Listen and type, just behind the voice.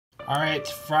Alright,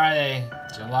 it's Friday,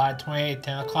 July 28th,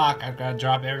 10 o'clock. I've got to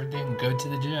drop everything and go to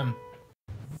the gym.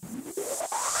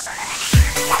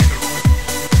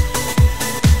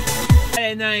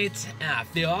 Friday night, and I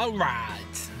feel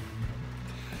alright.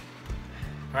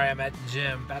 Alright, I'm at the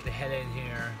gym, about to head in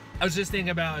here. I was just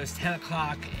thinking about it was 10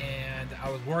 o'clock and I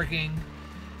was working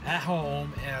at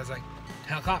home and I was like,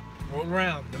 10 o'clock, roll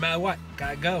around, no matter what,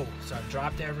 gotta go. So I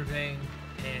dropped everything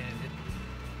and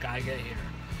gotta get here.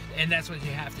 And that's what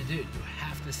you have to do. You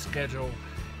have to schedule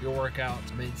your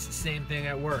workouts. I mean, it's the same thing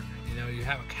at work. You know, you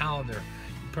have a calendar.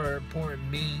 You put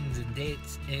important meetings and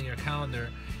dates in your calendar.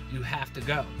 You have to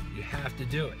go. You have to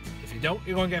do it. If you don't,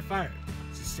 you're going to get fired.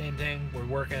 It's the same thing with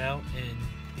working out and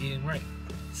eating right.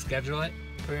 Schedule it,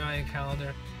 put it on your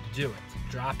calendar, do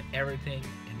it. Drop everything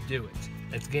and do it.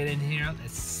 Let's get in here.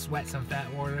 Let's sweat some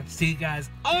fat water. See you guys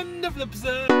on the flip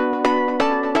side.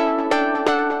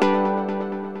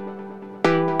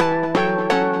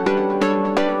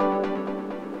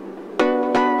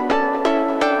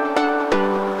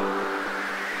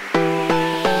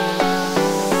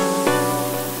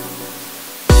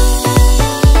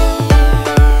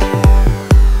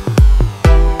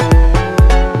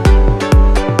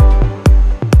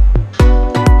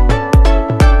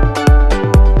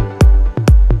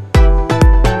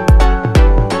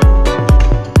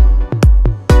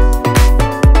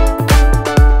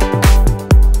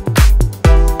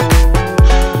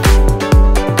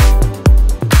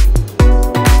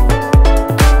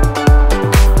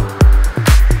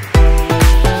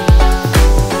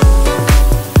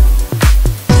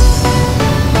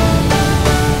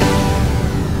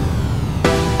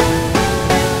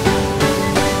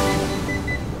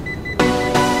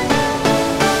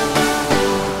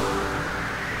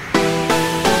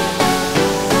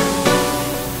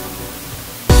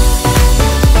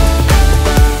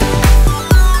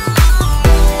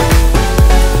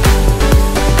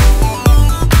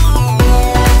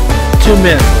 2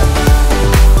 minutes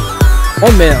left.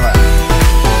 1 minute left.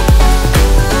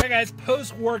 Alright guys,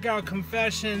 post-workout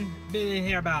confession. Been in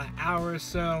here about an hour or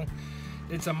so.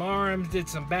 Did some arms, did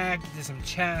some back, did some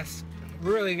chest.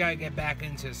 Really gotta get back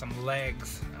into some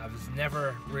legs. I was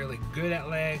never really good at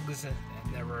legs. I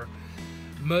never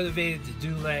motivated to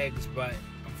do legs, but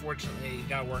unfortunately you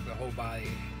gotta work the whole body.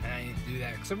 And I didn't do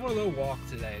that except for a little walk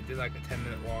today. I did like a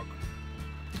 10-minute walk.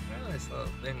 Nice little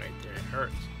thing right there, it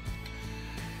hurts.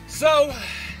 So,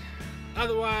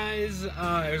 otherwise,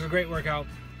 it was a great workout.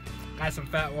 Got some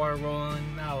fat water rolling,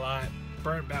 not a lot.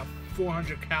 Burnt about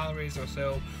 400 calories or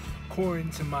so,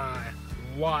 according to my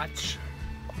watch.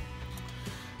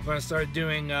 I'm gonna start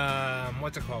doing,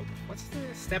 what's it called? What's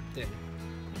the step thing?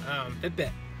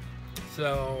 Fitbit.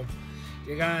 So, if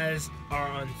you guys are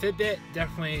on Fitbit,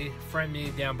 definitely friend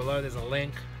me down below. There's a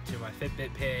link to my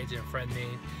Fitbit page and friend me.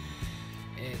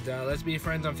 And let's be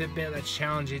friends on Fitbit. Let's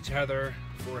challenge each other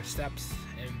for steps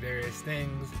and various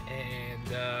things.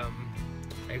 And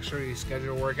make sure you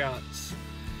schedule workouts.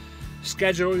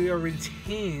 Schedule your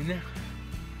routine.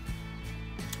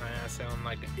 I sound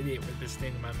like an idiot with this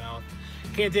thing in my mouth.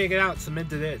 Can't take it out,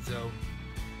 cemented it, so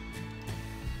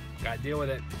gotta deal with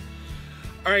it.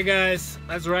 Alright guys,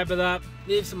 let's wrap it up.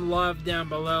 Leave some love down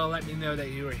below. Let me know that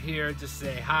you were here. Just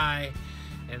say hi.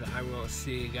 And I will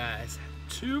see you guys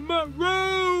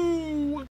tomorrow.